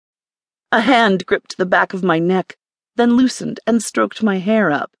A hand gripped the back of my neck, then loosened and stroked my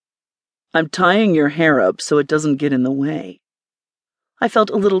hair up. "I'm tying your hair up so it doesn't get in the way." I felt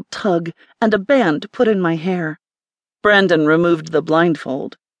a little tug and a band put in my hair. Brandon removed the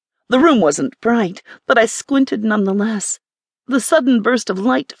blindfold. The room wasn't bright, but I squinted nonetheless. The sudden burst of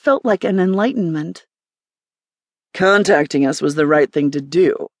light felt like an enlightenment. "Contacting us was the right thing to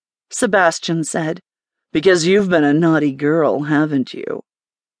do," Sebastian said, "because you've been a naughty girl, haven't you?"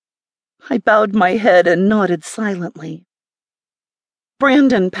 I bowed my head and nodded silently.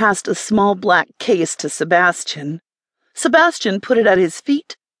 Brandon passed a small black case to Sebastian. Sebastian put it at his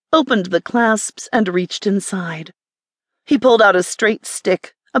feet, opened the clasps, and reached inside. He pulled out a straight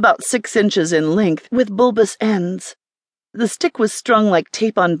stick, about 6 inches in length, with bulbous ends. The stick was strung like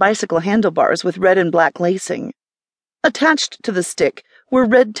tape on bicycle handlebars with red and black lacing. Attached to the stick were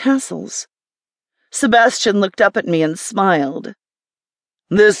red tassels. Sebastian looked up at me and smiled.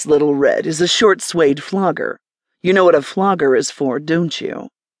 "This little red is a short suede flogger. You know what a flogger is for, don't you?"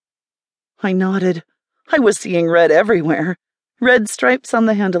 I nodded. I was seeing red everywhere. Red stripes on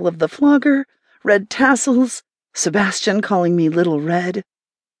the handle of the flogger, red tassels, Sebastian calling me Little Red.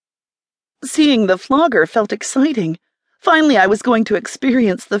 Seeing the flogger felt exciting. Finally, I was going to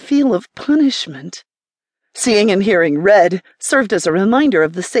experience the feel of punishment. Seeing and hearing red served as a reminder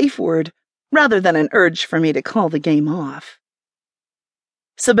of the safe word, rather than an urge for me to call the game off.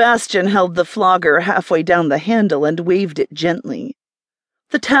 Sebastian held the flogger halfway down the handle and waved it gently.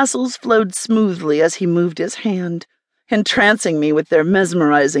 The tassels flowed smoothly as he moved his hand, entrancing me with their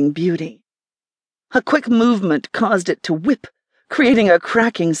mesmerizing beauty. A quick movement caused it to whip, creating a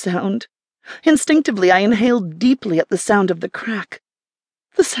cracking sound. Instinctively, I inhaled deeply at the sound of the crack.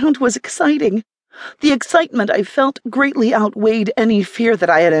 The sound was exciting. The excitement I felt greatly outweighed any fear that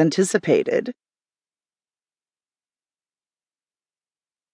I had anticipated.